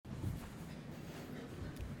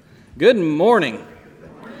Good morning.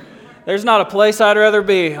 There's not a place I'd rather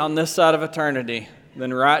be on this side of eternity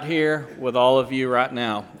than right here with all of you right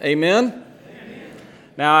now. Amen?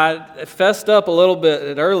 Now, I fessed up a little bit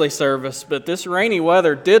at early service, but this rainy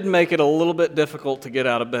weather did make it a little bit difficult to get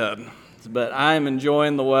out of bed. But I am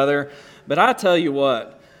enjoying the weather. But I tell you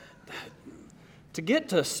what, to get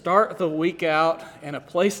to start the week out in a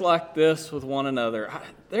place like this with one another,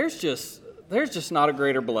 there's just not a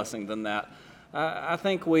greater blessing than that. I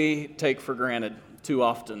think we take for granted too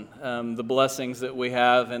often the blessings that we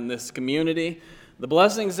have in this community, the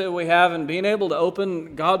blessings that we have in being able to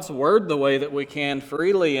open God's Word the way that we can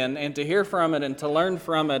freely and to hear from it and to learn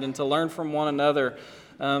from it and to learn from one another.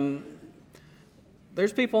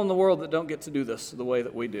 There's people in the world that don't get to do this the way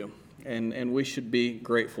that we do, and we should be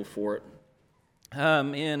grateful for it.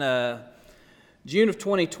 In June of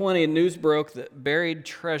 2020, news broke that buried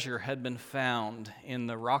treasure had been found in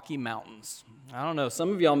the Rocky Mountains. I don't know,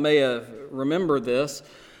 some of y'all may have remembered this.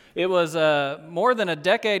 It was more than a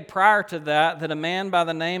decade prior to that a man by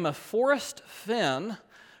the name of Forrest Fenn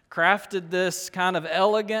crafted this kind of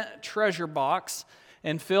elegant treasure box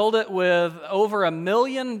and filled it with over $1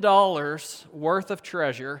 million worth of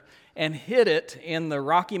treasure and hid it in the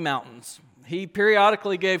Rocky Mountains. He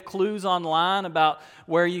periodically gave clues online about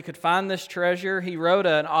where you could find this treasure. He wrote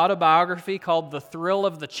an autobiography called The Thrill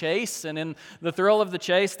of the Chase, and in The Thrill of the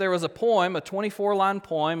Chase there was a poem, a 24-line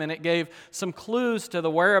poem, and it gave some clues to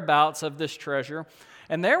the whereabouts of this treasure.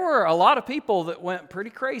 And there were a lot of people that went pretty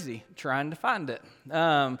crazy trying to find it.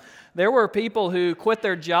 There were people who quit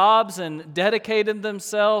their jobs and dedicated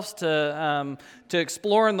themselves to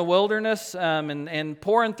exploring the wilderness and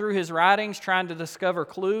pouring through his writings, trying to discover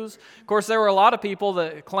clues. Of course, there were a lot of people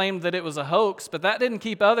that claimed that it was a hoax, but that didn't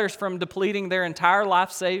keep others from depleting their entire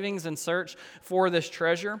life savings in search for this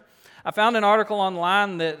treasure. I found an article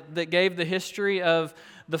online that gave the history of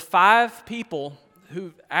the 5 people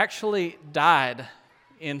who actually died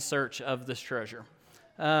in search of this treasure.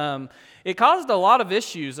 It caused a lot of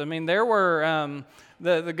issues. I mean, there were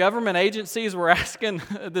the government agencies were asking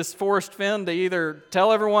this Forrest Fenn to either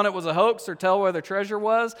tell everyone it was a hoax or tell where the treasure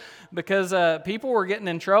was, because people were getting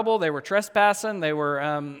in trouble. They were trespassing. They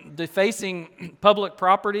were defacing public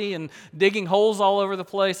property and digging holes all over the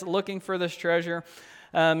place looking for this treasure.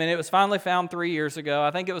 And it was finally found 3 years ago.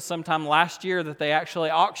 I think it was sometime last year that they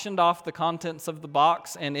actually auctioned off the contents of the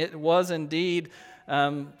box, and it was indeed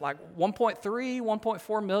like 1.3,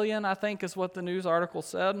 1.4 million, I think is what the news article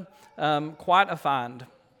said. Quite a find.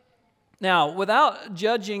 Now, without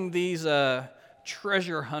judging these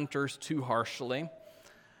treasure hunters too harshly,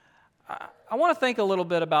 I want to think a little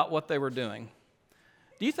bit about what they were doing.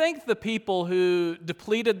 Do you think the people who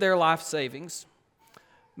depleted their life savings,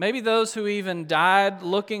 maybe those who even died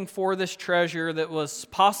looking for this treasure that was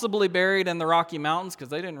possibly buried in the Rocky Mountains, because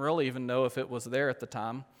they didn't really even know if it was there at the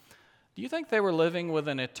time, do you think they were living with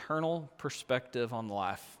an eternal perspective on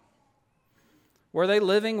life? Were they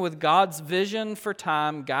living with God's vision for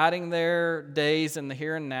time guiding their days in the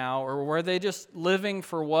here and now, or were they just living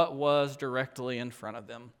for what was directly in front of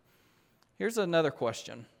them? Here's another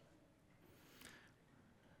question.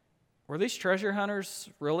 Were these treasure hunters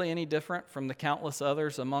really any different from the countless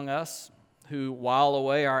others among us who while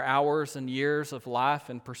away our hours and years of life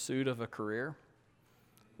in pursuit of a career?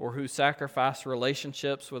 Or who sacrifice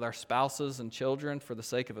relationships with our spouses and children for the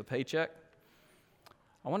sake of a paycheck?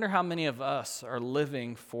 I wonder how many of us are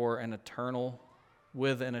living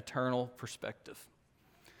with an eternal perspective.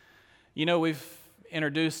 You know, we've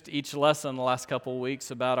introduced each lesson the last couple of weeks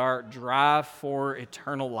about our drive for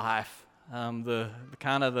eternal life, the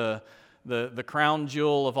crown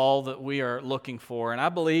jewel of all that we are looking for. And I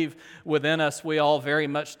believe within us we all very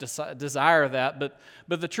much desire that.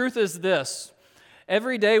 But the truth is this.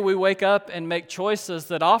 Every day we wake up and make choices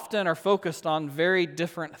that often are focused on very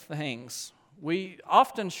different things. We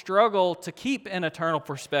often struggle to keep an eternal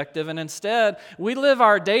perspective, and instead we live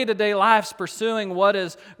our day-to-day lives pursuing what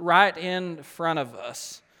is right in front of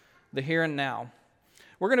us, the here and now.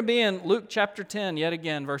 We're going to be in Luke chapter 10 yet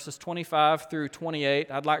again, verses 25 through 28.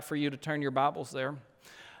 I'd like for you to turn your Bibles there.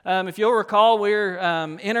 If you'll recall, we're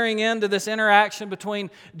entering into this interaction between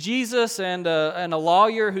Jesus and a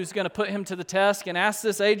lawyer who's going to put him to the test and ask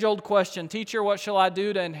this age-old question, "Teacher, what shall I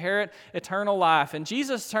do to inherit eternal life?" And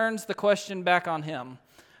Jesus turns the question back on him.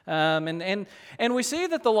 And we see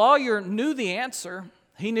that the lawyer knew the answer.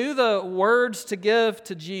 He knew the words to give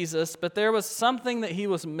to Jesus, but there was something that he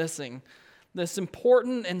was missing. This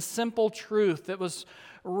important and simple truth that was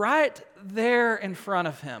right there in front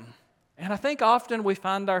of him. And I think often we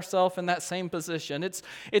find ourselves in that same position. It's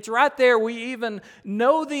right there. We even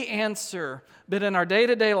know the answer, but in our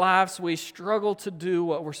day-to-day lives, we struggle to do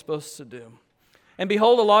what we're supposed to do. And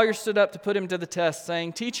behold, a lawyer stood up to put him to the test,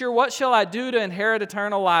 saying, "Teacher, what shall I do to inherit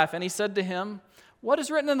eternal life?" And he said to him, "What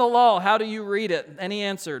is written in the law? How do you read it?" And he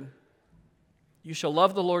answered, "You shall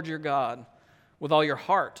love the Lord your God with all your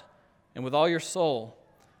heart and with all your soul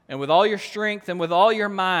and with all your strength and with all your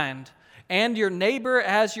mind, and your neighbor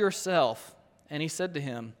as yourself." And he said to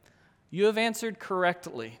him, "You have answered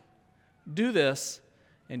correctly. Do this,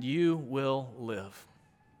 and you will live."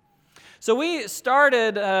 So we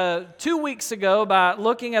started 2 weeks ago by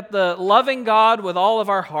looking at the loving God with all of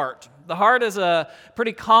our heart. The heart is a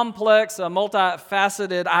pretty complex,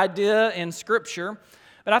 multifaceted idea in Scripture,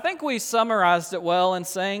 but I think we summarized it well in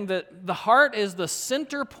saying that the heart is the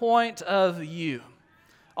center point of you.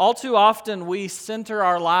 All too often, we center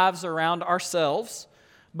our lives around ourselves,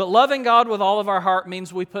 but loving God with all of our heart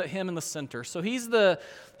means we put Him in the center. So He's the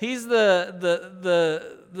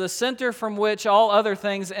center from which all other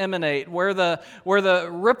things emanate, where the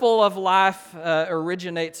ripple of life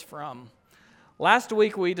originates from. Last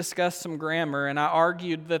week, we discussed some grammar, and I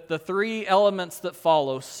argued that the three elements that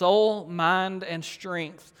follow, soul, mind, and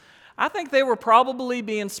strength, I think they were probably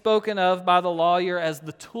being spoken of by the lawyer as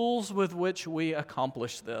the tools with which we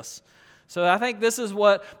accomplish this. So I think this is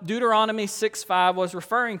what Deuteronomy 6:5 was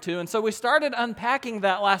referring to. And so we started unpacking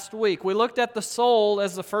that last week. We looked at the soul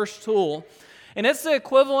as the first tool. And it's the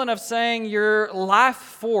equivalent of saying your life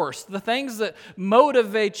force, the things that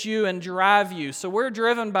motivate you and drive you. So we're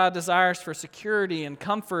driven by desires for security and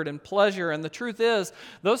comfort and pleasure. And the truth is,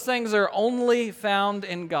 those things are only found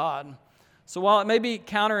in God. So while it may be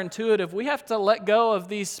counterintuitive, we have to let go of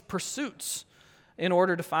these pursuits in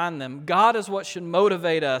order to find them. God is what should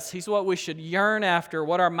motivate us. He's what we should yearn after,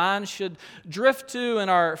 what our minds should drift to in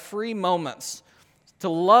our free moments. To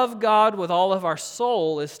love God with all of our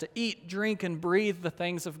soul is to eat, drink, and breathe the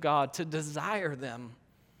things of God, to desire them.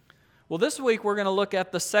 Well, this week we're going to look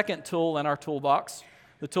at the second tool in our toolbox,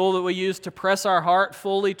 the tool that we use to press our heart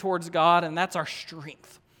fully towards God, and that's our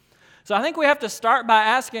strength. So I think we have to start by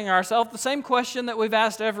asking ourselves the same question that we've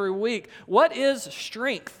asked every week. What is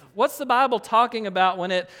strength? What's the Bible talking about when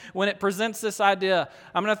it presents this idea?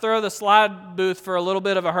 I'm going to throw the slide booth for a little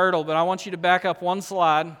bit of a hurdle, but I want you to back up one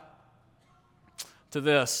slide to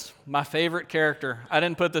this, my favorite character. I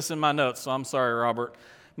didn't put this in my notes, so I'm sorry, Robert.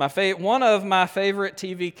 One of my favorite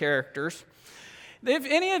TV characters. If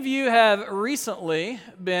any of you have recently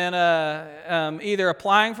been either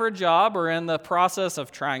applying for a job or in the process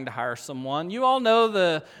of trying to hire someone, you all know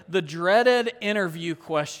the dreaded interview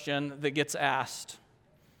question that gets asked.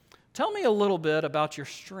 Tell me a little bit about your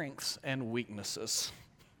strengths and weaknesses.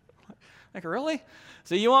 Like, really?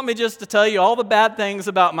 So you want me just to tell you all the bad things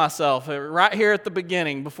about myself right here at the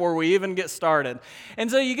beginning before we even get started? And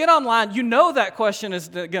so you get online, you know that question is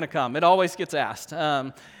going to come. It always gets asked.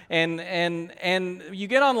 And you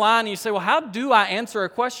get online and you say, well, how do I answer a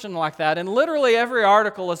question like that? And literally every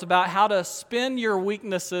article is about how to spin your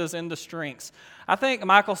weaknesses into strengths. I think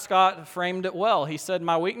Michael Scott framed it well. He said,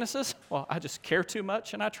 my weaknesses? Well, I just care too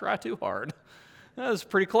much and I try too hard. That was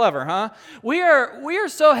pretty clever, huh? We are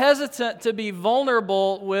so hesitant to be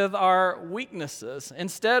vulnerable with our weaknesses.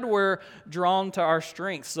 Instead, we're drawn to our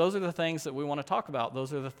strengths. Those are the things that we want to talk about.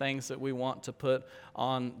 Those are the things that we want to put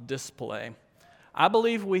on display. I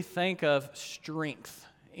believe we think of strength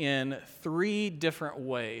in three different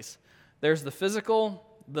ways. There's the physical,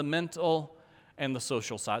 the mental, and the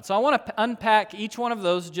social side. So I want to unpack each one of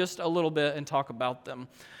those just a little bit and talk about them.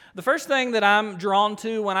 The first thing that I'm drawn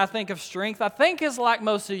to when I think of strength, I think is like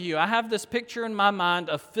most of you. I have this picture in my mind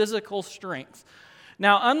of physical strength.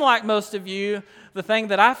 Now, unlike most of you, the thing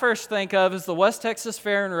that I first think of is the West Texas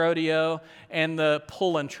Fair and Rodeo and the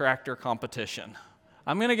pulling tractor competition.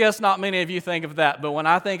 I'm going to guess not many of you think of that, but when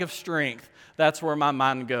I think of strength, that's where my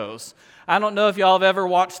mind goes. I don't know if y'all have ever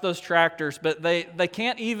watched those tractors, but they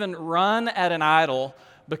can't even run at an idle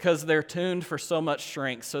because they're tuned for so much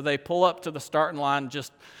strength. So they pull up to the starting line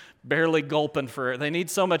just barely gulping for it. They need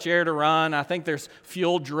so much air to run. I think there's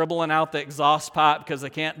fuel dribbling out the exhaust pipe because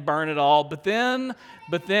they can't burn it all. But then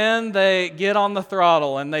they get on the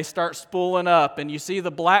throttle and they start spooling up, and you see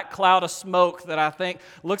the black cloud of smoke that I think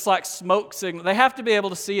looks like smoke signal. They have to be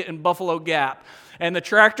able to see it in Buffalo Gap. And the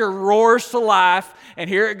tractor roars to life, and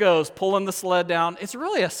here it goes, pulling the sled down. It's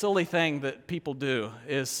really a silly thing that people do,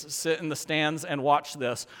 is sit in the stands and watch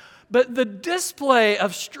this. but the display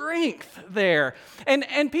of strength there.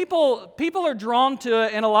 And people are drawn to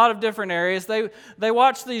it in a lot of different areas. They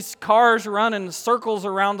watch these cars run in circles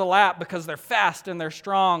around the lap because they're fast and they're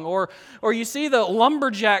strong. Or you see the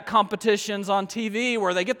lumberjack competitions on TV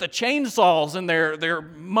where they get the chainsaws and they're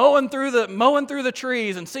mowing through the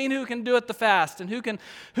trees and seeing who can do it the fast and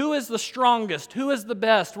who is the strongest, who is the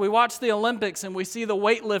best. We watch the Olympics and we see the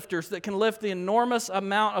weightlifters that can lift the enormous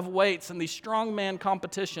amount of weights in these strongman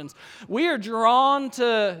competitions. We are drawn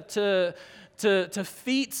to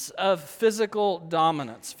feats of physical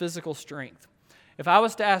dominance, physical strength. If I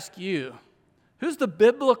was to ask you, who's the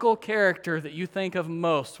biblical character that you think of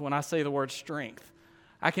most when I say the word strength?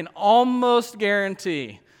 I can almost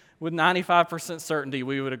guarantee with 95% certainty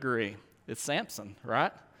we would agree. It's Samson,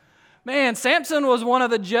 right? Man, Samson was one of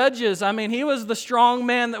the judges. I mean, he was the strong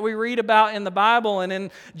man that we read about in the Bible. And in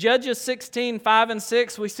Judges 16, 5 and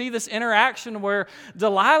 6, we see this interaction where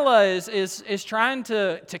Delilah is trying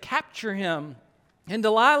to capture him. And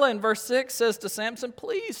Delilah in verse 6 says to Samson,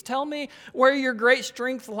 "Please tell me where your great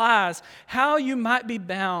strength lies, how you might be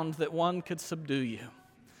bound that one could subdue you."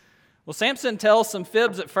 Well, Samson tells some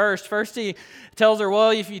fibs at first. First he tells her, "Well,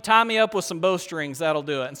 if you tie me up with some bowstrings, that'll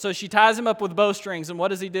do it." And so she ties him up with bowstrings, and what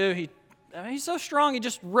does he do? He's so strong, he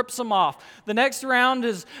just rips them off. The next round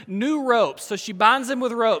is new ropes, so she binds him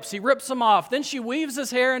with ropes. He rips them off. Then she weaves his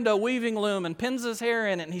hair into a weaving loom and pins his hair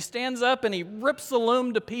in it, and he stands up and he rips the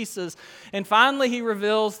loom to pieces. And finally he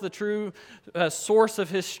reveals the true source of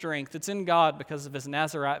his strength. It's in God because of his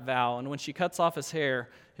Nazirite vow, and when she cuts off his hair,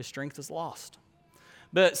 his strength is lost.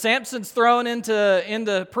 But Samson's thrown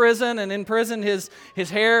into prison, and in prison his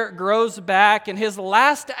hair grows back, and his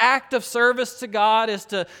last act of service to God is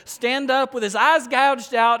to stand up with his eyes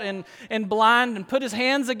gouged out and blind and put his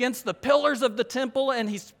hands against the pillars of the temple, and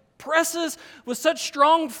he presses with such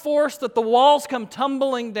strong force that the walls come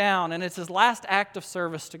tumbling down, and it's his last act of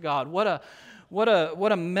service to God. What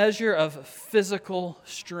a measure of physical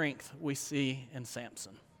strength we see in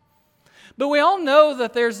Samson. But we all know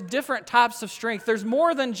that there's different types of strength. There's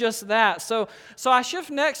more than just that. So I shift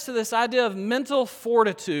next to this idea of mental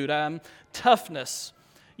fortitude, toughness.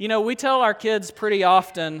 You know, we tell our kids pretty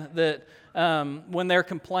often that when they're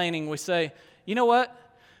complaining, we say, "You know what?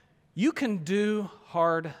 You can do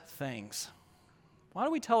hard things." Why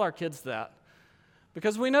do we tell our kids that?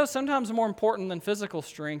 Because we know sometimes more important than physical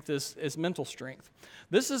strength is mental strength.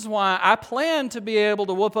 This is why I plan to be able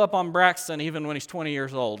to whoop up on Braxton even when he's 20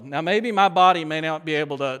 years old. Now, maybe my body may not be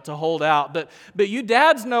able to hold out, but you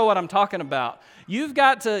dads know what I'm talking about. You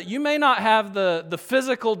may not have the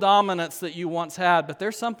physical dominance that you once had, but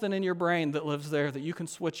there's something in your brain that lives there that you can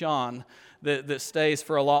switch on that stays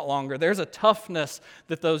for a lot longer. There's a toughness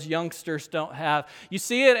that those youngsters don't have. You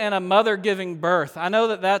see it in a mother giving birth. I know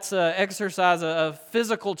that that's an exercise of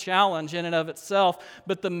physical challenge in and of itself,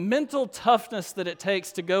 but the mental toughness that it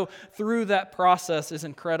takes to go through that process is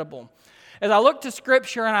incredible. As I look to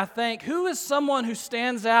Scripture and I think, who is someone who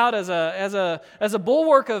stands out as a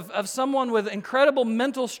bulwark of someone with incredible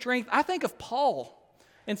mental strength? I think of Paul.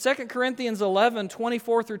 In 2 Corinthians 11,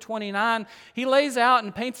 24 through 29, he lays out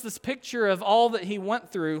and paints this picture of all that he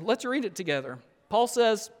went through. Let's read it together. Paul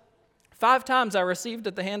says, 5 times I received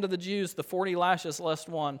at the hand of the Jews the 40 lashes less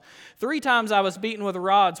one. 3 times I was beaten with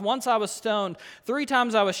rods. Once I was stoned. 3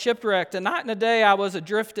 times I was shipwrecked. A night and a day I was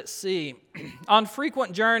adrift at sea. On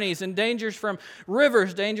frequent journeys and dangers from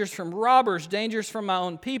rivers, dangers from robbers, dangers from my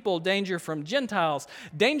own people, danger from Gentiles,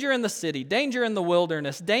 danger in the city, danger in the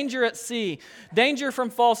wilderness, danger at sea, danger from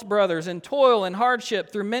false brothers, in toil and hardship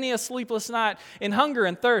through many a sleepless night, in hunger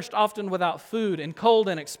and thirst, often without food, in cold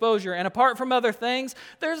and exposure. And apart from other things,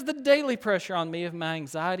 there's the daily pressure on me of my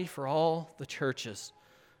anxiety for all the churches.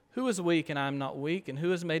 Who is weak and I am not weak, and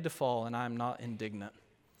who is made to fall and I am not indignant?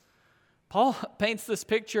 Paul paints this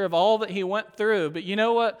picture of all that he went through, but you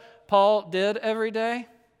know what Paul did every day?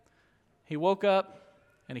 He woke up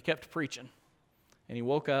and he kept preaching, and he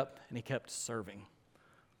woke up and he kept serving.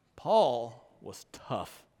 Paul was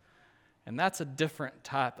tough, and that's a different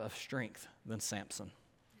type of strength than Samson.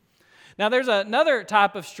 Now, there's another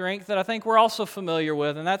type of strength that I think we're also familiar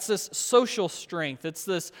with, and that's this social strength. It's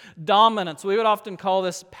this dominance. We would often call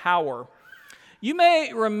this power. You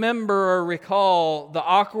may remember or recall the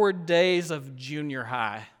awkward days of junior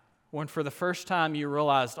high when for the first time you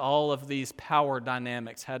realized all of these power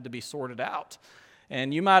dynamics had to be sorted out.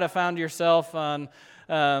 And you might have found yourself on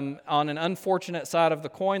an unfortunate side of the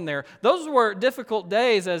coin there. Those were difficult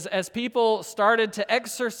days as people started to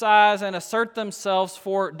exercise and assert themselves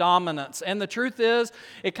for dominance. And the truth is,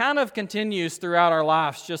 it kind of continues throughout our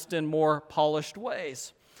lives, just in more polished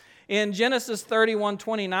ways. In Genesis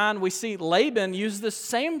 31:29, we see Laban use the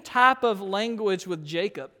same type of language with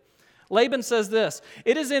Jacob. Laban says this,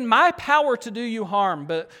 "It is in my power to do you harm,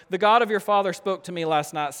 but the God of your father spoke to me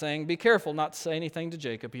last night, saying, 'Be careful not to say anything to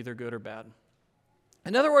Jacob, either good or bad.'"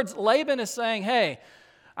 In other words, Laban is saying, "Hey,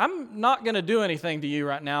 I'm not going to do anything to you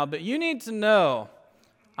right now, but you need to know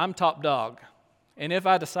I'm top dog. And if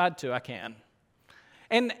I decide to, I can."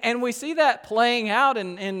 And we see that playing out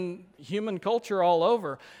in human culture all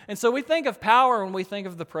over. And so we think of power when we think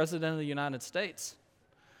of the President of the United States.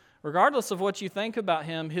 Regardless of what you think about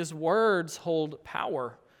him, his words hold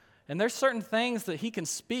power. And there's certain things that he can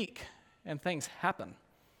speak and things happen.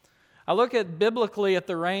 I look at biblically at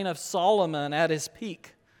the reign of Solomon at his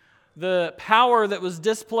peak. The power that was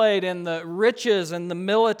displayed in the riches and the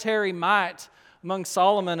military might among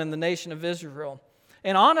Solomon and the nation of Israel.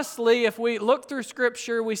 And honestly, if we look through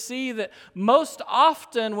Scripture, we see that most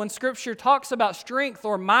often when Scripture talks about strength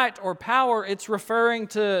or might or power, it's referring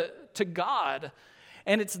to God.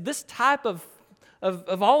 And it's this type of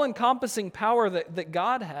all-encompassing power that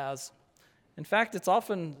God has. In fact, it's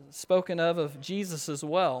often spoken of Jesus as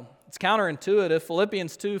well. It's counterintuitive.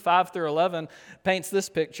 Philippians 2:5-11 paints this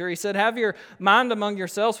picture. He said, "Have your mind among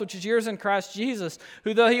yourselves, which is yours in Christ Jesus,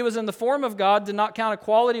 who though he was in the form of God, did not count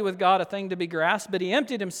equality with God a thing to be grasped, but he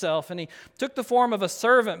emptied himself, and he took the form of a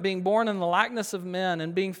servant, being born in the likeness of men,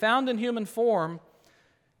 and being found in human form,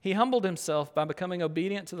 he humbled himself by becoming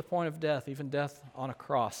obedient to the point of death, even death on a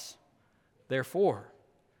cross. Therefore,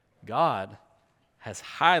 God has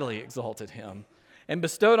highly exalted him and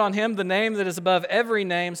bestowed on him the name that is above every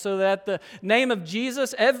name, so that at the name of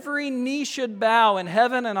Jesus every knee should bow in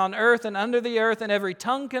heaven and on earth and under the earth, and every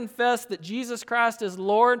tongue confess that Jesus Christ is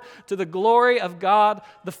Lord, to the glory of God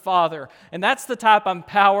the Father." And that's the type of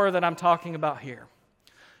power that I'm talking about here.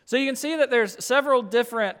 So you can see that there's several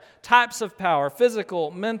different types of power: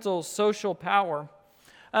 physical, mental, social power.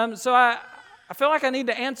 So I feel like I need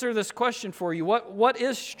to answer this question for you. What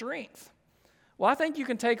is strength? Well, I think you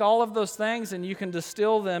can take all of those things and you can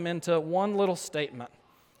distill them into one little statement.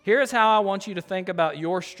 Here is how I want you to think about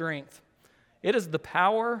your strength. It is the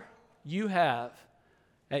power you have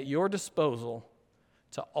at your disposal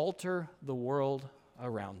to alter the world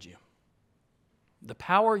around you. The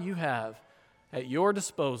power you have at your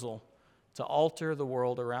disposal to alter the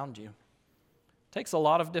world around you. It takes a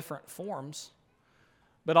lot of different forms,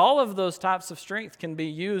 but all of those types of strength can be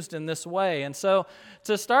used in this way. And so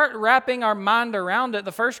to start wrapping our mind around it,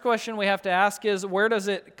 the first question we have to ask is, where does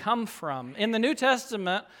it come from? In the New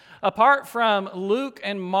Testament, apart from Luke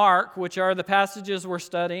and Mark, which are the passages we're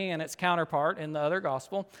studying and its counterpart in the other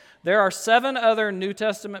gospel, there are 7 other New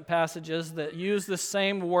Testament passages that use the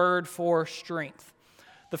same word for strength.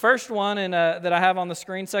 The first one that I have on the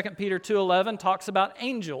screen, 2 Peter 2:11, talks about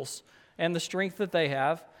angels and the strength that they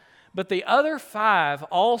have. But the other 5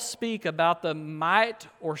 all speak about the might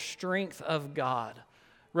or strength of God.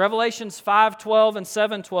 Revelations 5:12 and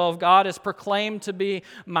 7:12, God is proclaimed to be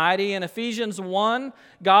mighty. In Ephesians 1,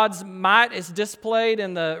 God's might is displayed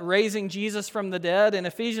in the raising Jesus from the dead. In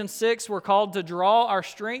Ephesians 6, we're called to draw our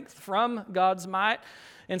strength from God's might.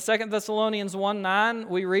 In 2 Thessalonians 1:9,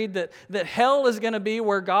 we read that hell is going to be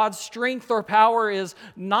where God's strength or power is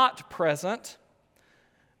not present.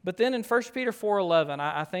 But then in 1 Peter 4:11,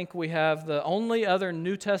 I think we have the only other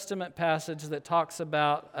New Testament passage that talks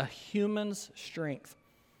about a human's strength.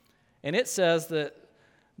 And it says that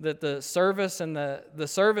the service and it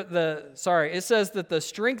says that the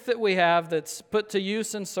strength that we have that's put to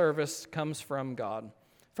use in service comes from God.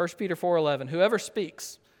 1 Peter 4:11, "Whoever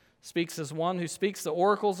speaks as one who speaks the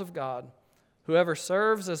oracles of God. Whoever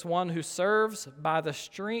serves as one who serves by the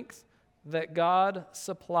strength that God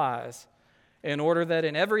supplies, in order that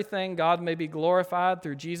in everything God may be glorified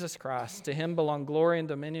through Jesus Christ. To him belong glory and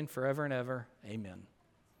dominion forever and ever. Amen."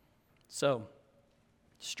 So,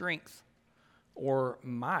 strength or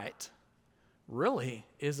might really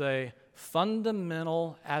is a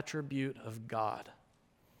fundamental attribute of God.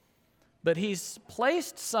 But he's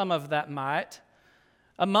placed some of that might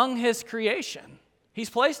among his creation.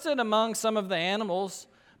 He's placed it among some of the animals,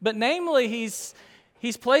 but namely he's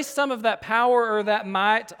placed some of that power or that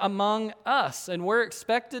might among us, and we're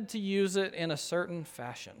expected to use it in a certain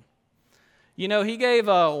fashion. You know, he gave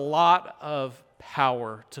a lot of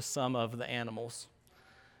power to some of the animals.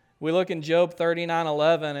 We look in Job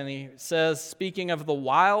 39:11, and he says, speaking of the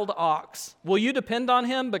wild ox, "Will you depend on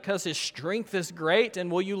him because his strength is great,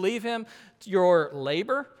 and will you leave him to your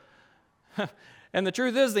labor?" And the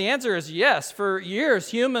truth is, the answer is yes. For years,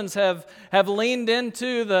 humans have leaned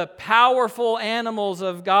into the powerful animals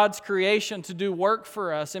of God's creation to do work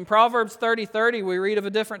for us. In Proverbs 30:30, we read of a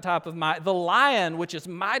different type of might. The lion, which is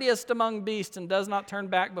mightiest among beasts and does not turn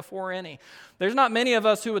back before any. There's not many of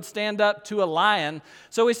us who would stand up to a lion.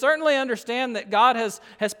 So we certainly understand that God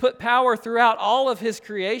has put power throughout all of His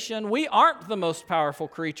creation. We aren't the most powerful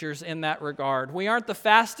creatures in that regard. We aren't the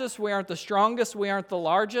fastest. We aren't the strongest. We aren't the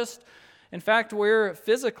largest. In fact, we're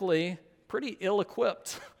physically pretty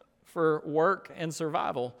ill-equipped for work and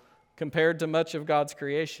survival compared to much of God's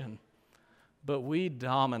creation. But we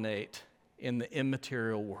dominate in the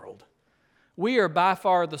immaterial world. We are by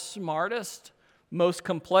far the smartest, most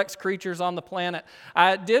complex creatures on the planet.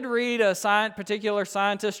 I did read a particular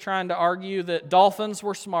scientist trying to argue that dolphins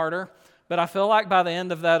were smarter, but I feel like by the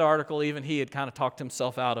end of that article, even he had kind of talked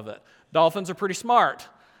himself out of it. Dolphins are pretty smart,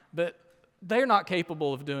 but they're not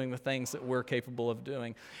capable of doing the things that we're capable of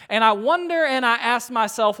doing. And I wonder and I ask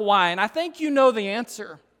myself why, and I think you know the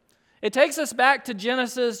answer. It takes us back to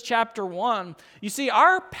Genesis chapter 1. You see,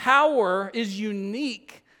 our power is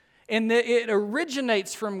unique in that it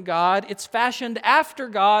originates from God, it's fashioned after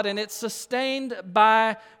God, and it's sustained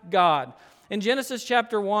by God. In Genesis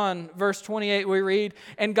chapter 1, verse 28, we read,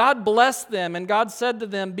 "And God blessed them, and God said to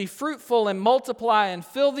them, 'Be fruitful and multiply and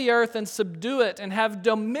fill the earth and subdue it and have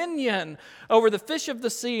dominion over the fish of the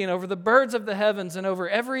sea and over the birds of the heavens and over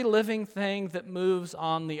every living thing that moves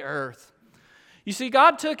on the earth.'" You see,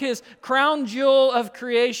 God took His crown jewel of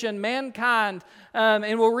creation, mankind,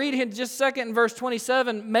 and we'll read in just a second in verse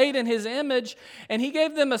 27, made in His image, and He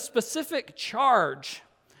gave them a specific charge.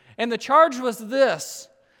 And the charge was this.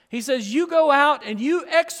 He says, you go out and you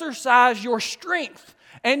exercise your strength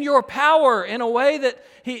and your power in a way that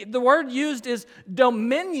the word used is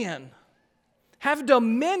dominion. Have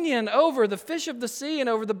dominion over the fish of the sea and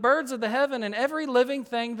over the birds of the heaven and every living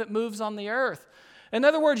thing that moves on the earth. In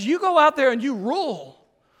other words, you go out there and you rule.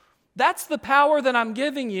 That's the power that I'm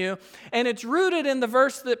giving you. And it's rooted in the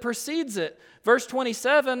verse that precedes it. Verse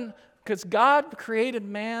 27, because God created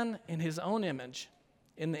man in His own image.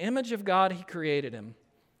 In the image of God, He created him.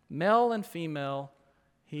 Male and female,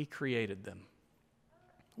 He created them.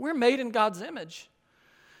 We're made in God's image.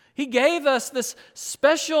 He gave us this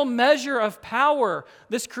special measure of power,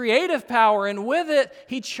 this creative power, and with it,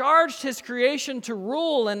 He charged His creation to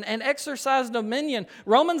rule and exercise dominion.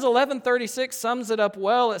 Romans 11:36 sums it up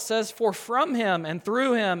well. It says, "For from Him and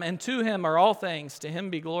through Him and to Him are all things. To Him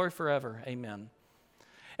be glory forever. Amen."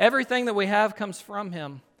 Everything that we have comes from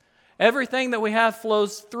Him. Everything that we have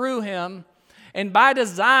flows through Him. And by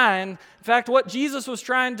design, in fact, what Jesus was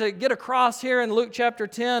trying to get across here in Luke chapter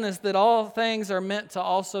 10 is that all things are meant to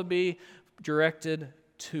also be directed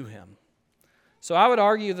to Him. So I would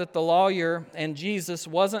argue that the lawyer and Jesus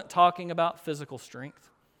wasn't talking about physical strength.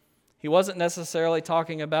 He wasn't necessarily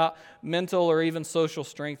talking about mental or even social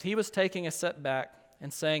strength. He was taking a step back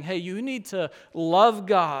and saying, hey, you need to love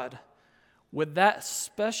God with that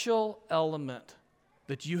special element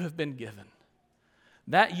that you have been given.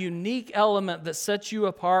 That unique element that sets you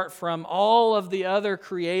apart from all of the other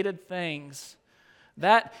created things.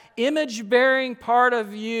 That image-bearing part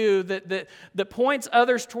of you that points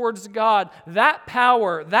others towards God. That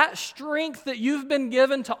power, that strength that you've been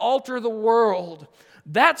given to alter the world.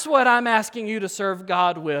 That's what I'm asking you to serve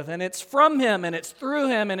God with. And it's from Him, and it's through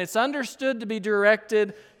Him, and it's understood to be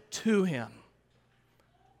directed to Him.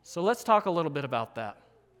 So let's talk a little bit about that.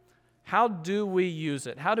 How do we use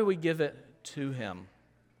it? How do we give it to Him?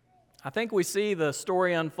 I think we see the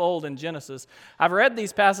story unfold in Genesis. I've read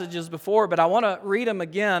these passages before, but I want to read them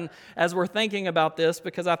again as we're thinking about this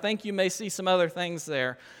because I think you may see some other things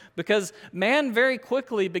there. Because man very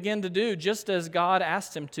quickly began to do just as God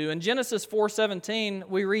asked him to. In Genesis 4:17,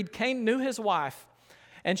 we read, Cain knew his wife,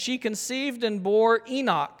 and she conceived and bore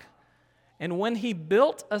Enoch. And when he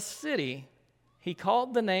built a city, he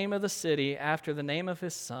called the name of the city after the name of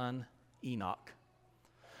his son, Enoch.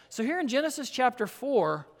 So here in Genesis chapter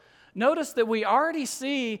 4, notice that we already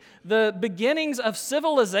see the beginnings of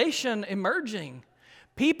civilization emerging.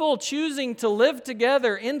 People choosing to live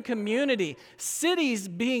together in community, cities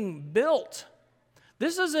being built.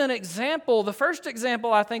 This is an example, the first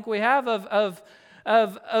example I think we have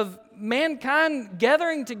of mankind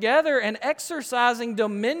gathering together and exercising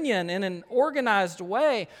dominion in an organized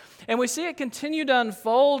way. And we see it continue to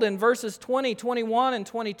unfold in verses 20, 21, and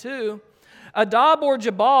 22. Adab or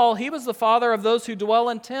Jabal, he was the father of those who dwell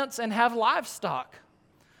in tents and have livestock.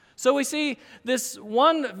 So we see this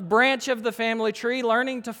one branch of the family tree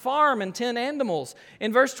learning to farm and tend animals.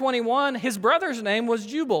 In verse 21, his brother's name was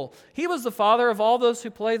Jubal. He was the father of all those who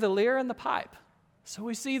play the lyre and the pipe. So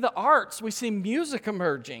we see the arts, we see music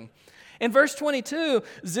emerging. In verse 22,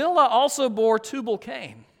 Zillah also bore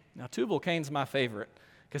Tubal-Cain. Now Tubal-Cain's my favorite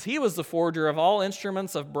because he was the forger of all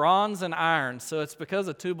instruments of bronze and iron. So it's because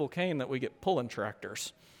of Tubal-Cain that we get pulling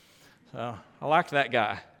tractors. So I liked that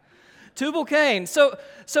guy. Tubal-Cain. So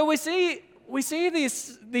we see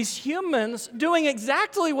these humans doing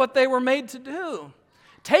exactly what they were made to do.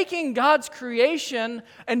 Taking God's creation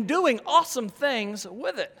and doing awesome things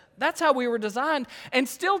with it. That's how we were designed. And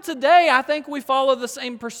still today, I think we follow the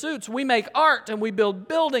same pursuits. We make art and we build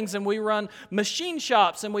buildings and we run machine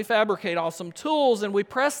shops and we fabricate awesome tools and we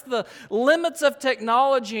press the limits of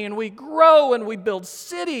technology and we grow and we build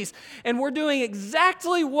cities. And we're doing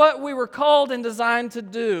exactly what we were called and designed to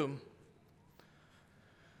do.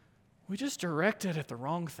 We just direct it at the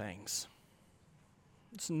wrong things.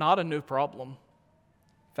 It's not a new problem.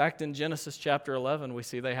 In fact, in Genesis chapter 11, we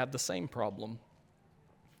see they had the same problem.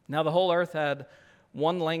 Now the whole earth had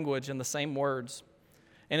one language and the same words.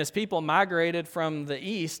 And as people migrated from the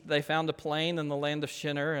east, they found a plain in the land of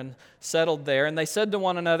Shinar and settled there. And they said to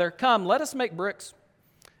one another, "Come, let us make bricks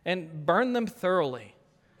and burn them thoroughly."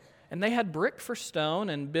 And they had brick for stone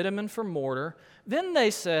and bitumen for mortar. Then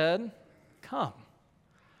they said, "Come,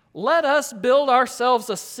 let us build ourselves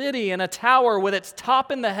a city and a tower with its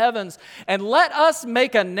top in the heavens, and let us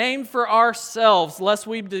make a name for ourselves, lest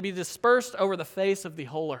we be dispersed over the face of the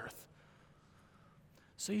whole earth."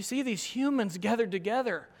 So you see these humans gathered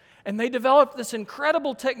together, and they developed this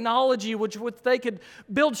incredible technology which they could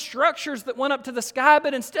build structures that went up to the sky,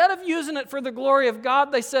 but instead of using it for the glory of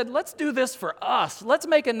God, they said, let's do this for us. Let's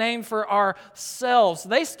make a name for ourselves.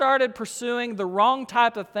 They started pursuing the wrong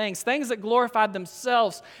type of things that glorified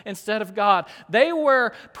themselves instead of God. They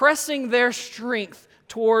were pressing their strength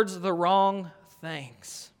towards the wrong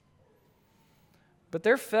things. But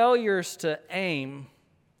their failures to aim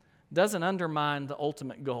doesn't undermine the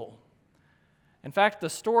ultimate goal. In fact, the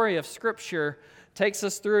story of Scripture takes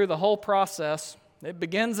us through the whole process. It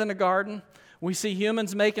begins in a garden. We see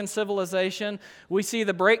humans making civilization. We see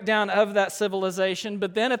the breakdown of that civilization.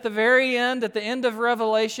 But then at the very end, at the end of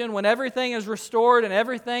Revelation, when everything is restored and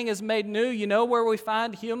everything is made new, you know where we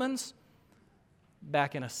find humans?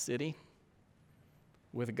 Back in a city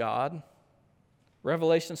with God.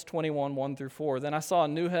 Revelations 21, 1 through 4. Then I saw a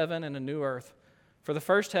new heaven and a new earth. For the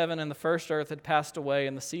first heaven and the first earth had passed away,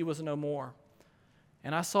 and the sea was no more.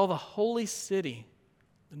 And I saw the holy city,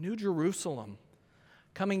 the New Jerusalem,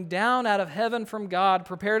 coming down out of heaven from God,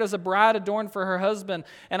 prepared as a bride adorned for her husband.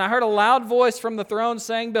 And I heard a loud voice from the throne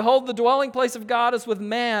saying, "Behold, the dwelling place of God is with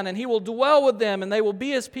man, and he will dwell with them, and they will be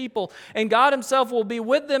his people. And God himself will be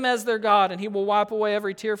with them as their God, and he will wipe away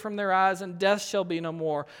every tear from their eyes, and death shall be no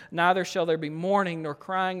more. Neither shall there be mourning, nor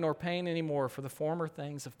crying, nor pain anymore, for the former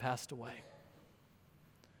things have passed away."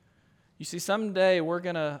 You see, someday we're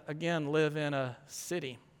going to, again, live in a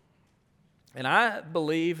city. And I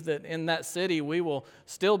believe that in that city we will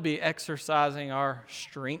still be exercising our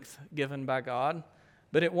strength given by God,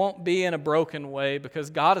 but it won't be in a broken way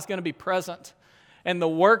because God is going to be present. And the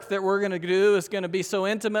work that we're going to do is going to be so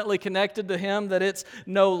intimately connected to Him that it's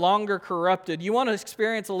no longer corrupted. You want to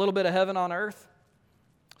experience a little bit of heaven on earth?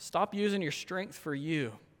 Stop using your strength for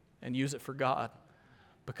you and use it for God.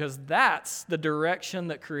 Because that's the direction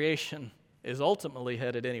that creation is ultimately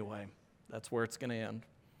headed anyway. That's where it's going to end.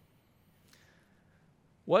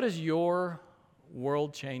 What is your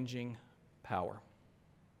world-changing power?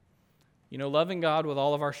 You know, loving God with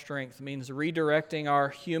all of our strength means redirecting our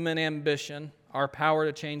human ambition, our power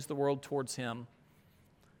to change the world towards Him.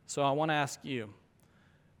 So I want to ask you,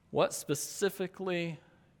 what specifically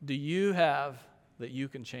do you have that you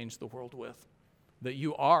can change the world with, that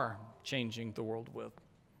you are changing the world with?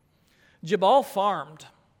 Jabal farmed.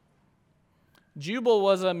 Jubal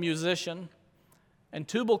was a musician, and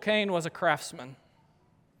Tubal-Cain was a craftsman.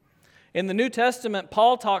 In the New Testament,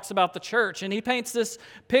 Paul talks about the church, and he paints this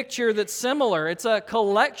picture that's similar. It's a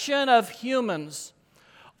collection of humans,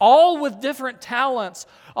 all with different talents,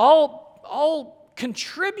 all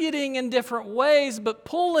contributing in different ways, but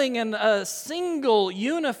pulling in a single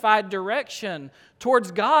unified direction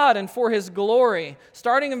towards God and for His glory.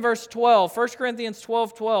 Starting in verse 12, 1 Corinthians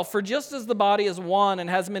 12:12, "For just as the body is one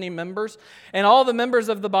and has many members, and all the members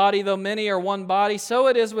of the body, though many, are one body, so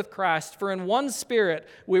it is with Christ. For in one Spirit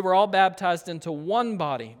we were all baptized into one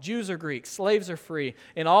body, Jews or Greeks, slaves or free,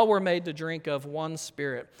 and all were made to drink of one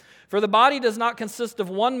Spirit. For the body does not consist of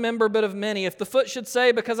one member, but of many. If the foot should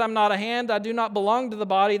say, because I'm not a hand, I do not belong to the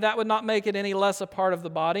body, that would not make it any less a part of the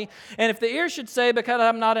body. And if the ear should say, because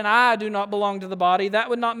I'm not an eye, I do not belong to the body, that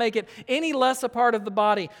would not make it any less a part of the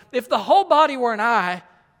body. If the whole body were an eye,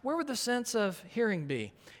 where would the sense of hearing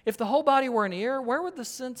be? If the whole body were an ear, where would the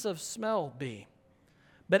sense of smell be?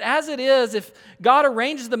 But as it is, if God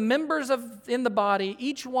arranged the members in the body,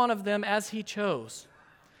 each one of them as He chose,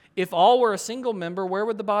 if all were a single member, where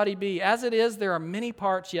would the body be? As it is, there are many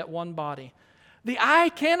parts, yet one body. The eye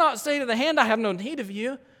cannot say to the hand, I have no need of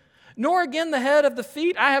you, nor again the head of the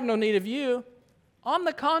feet, I have no need of you. On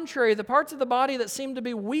the contrary, the parts of the body that seem to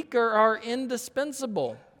be weaker are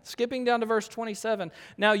indispensable. Skipping down to verse 27.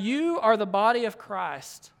 Now you are the body of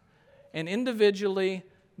Christ, and individually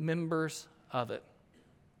members of it.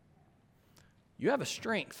 You have a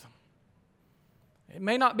strength. It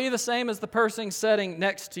may not be the same as the person sitting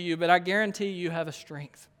next to you, but I guarantee you have a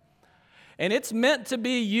strength. And it's meant to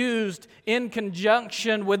be used in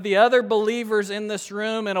conjunction with the other believers in this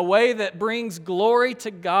room in a way that brings glory to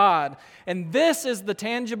God. And this is the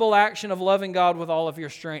tangible action of loving God with all of your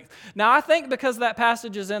strength. Now, I think because that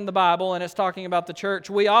passage is in the Bible and it's talking about the church,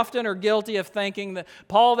 we often are guilty of thinking that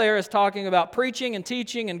Paul there is talking about preaching and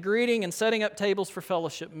teaching and greeting and setting up tables for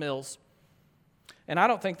fellowship meals. And I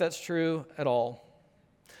don't think that's true at all.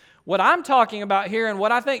 What I'm talking about here and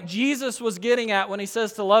what I think Jesus was getting at when He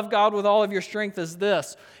says to love God with all of your strength is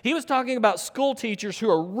this. He was talking about school teachers who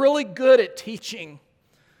are really good at teaching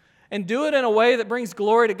and do it in a way that brings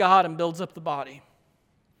glory to God and builds up the body.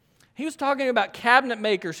 He was talking about cabinet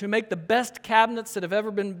makers who make the best cabinets that have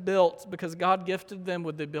ever been built because God gifted them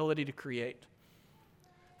with the ability to create.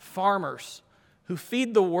 Farmers who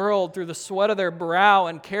feed the world through the sweat of their brow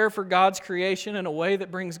and care for God's creation in a way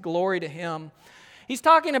that brings glory to Him. He's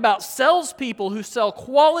talking about salespeople who sell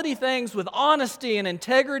quality things with honesty and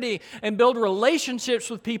integrity and build relationships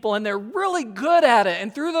with people, and they're really good at it.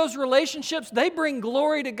 And through those relationships, they bring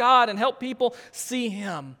glory to God and help people see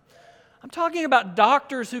Him. I'm talking about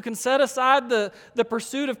doctors who can set aside the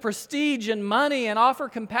pursuit of prestige and money and offer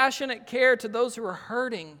compassionate care to those who are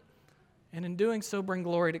hurting, and in doing so, bring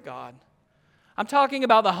glory to God. I'm talking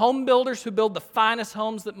about the home builders who build the finest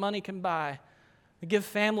homes that money can buy. They give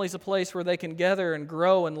families a place where they can gather and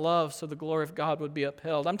grow and love so the glory of God would be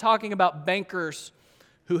upheld. I'm talking about bankers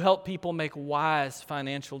who help people make wise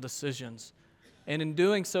financial decisions and in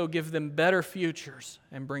doing so give them better futures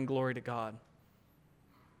and bring glory to God.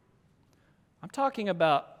 I'm talking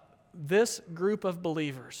about this group of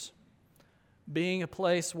believers being a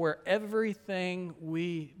place where everything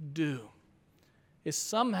we do is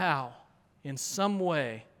somehow, in some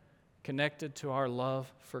way, connected to our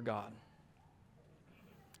love for God.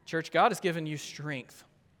 Church, God has given you strength.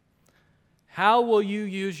 How will you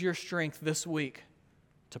use your strength this week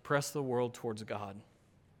to press the world towards God?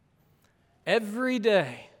 Every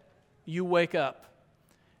day you wake up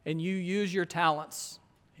and you use your talents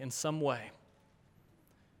in some way.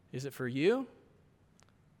 Is it for you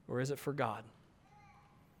or is it for God?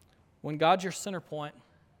 When God's your center point,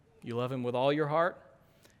 you love Him with all your heart.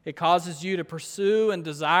 It causes you to pursue and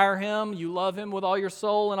desire Him. You love Him with all your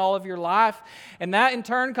soul and all of your life. And that in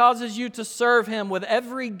turn causes you to serve Him with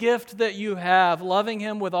every gift that you have, loving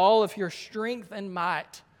Him with all of your strength and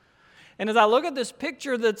might. And as I look at this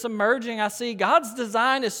picture that's emerging, I see God's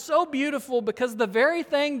design is so beautiful because the very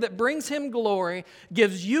thing that brings Him glory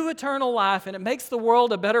gives you eternal life, and it makes the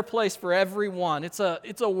world a better place for everyone. It's a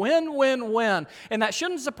win-win-win. And that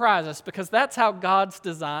shouldn't surprise us because that's how God's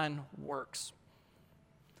design works.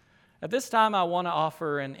 At this time, I want to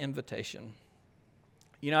offer an invitation.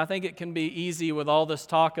 You know, I think it can be easy with all this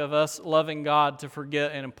talk of us loving God to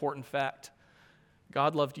forget an important fact.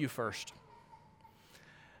 God loved you first.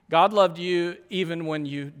 God loved you even when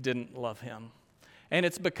you didn't love Him. And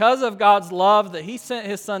it's because of God's love that He sent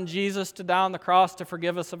His Son Jesus to die on the cross to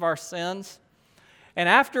forgive us of our sins. And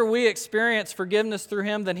after we experience forgiveness through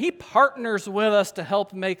Him, then He partners with us to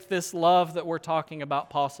help make this love that we're talking about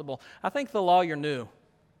possible. I think the lawyer knew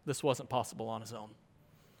this wasn't possible on his own.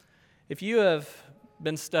 If you have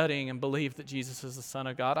been studying and believe that Jesus is the Son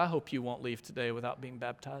of God, I hope you won't leave today without being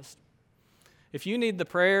baptized. If you need the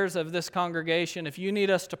prayers of this congregation, if you need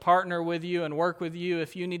us to partner with you and work with you,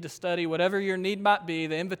 if you need to study, whatever your need might be,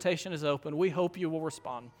 the invitation is open. We hope you will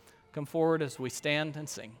respond. Come forward as we stand and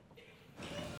sing.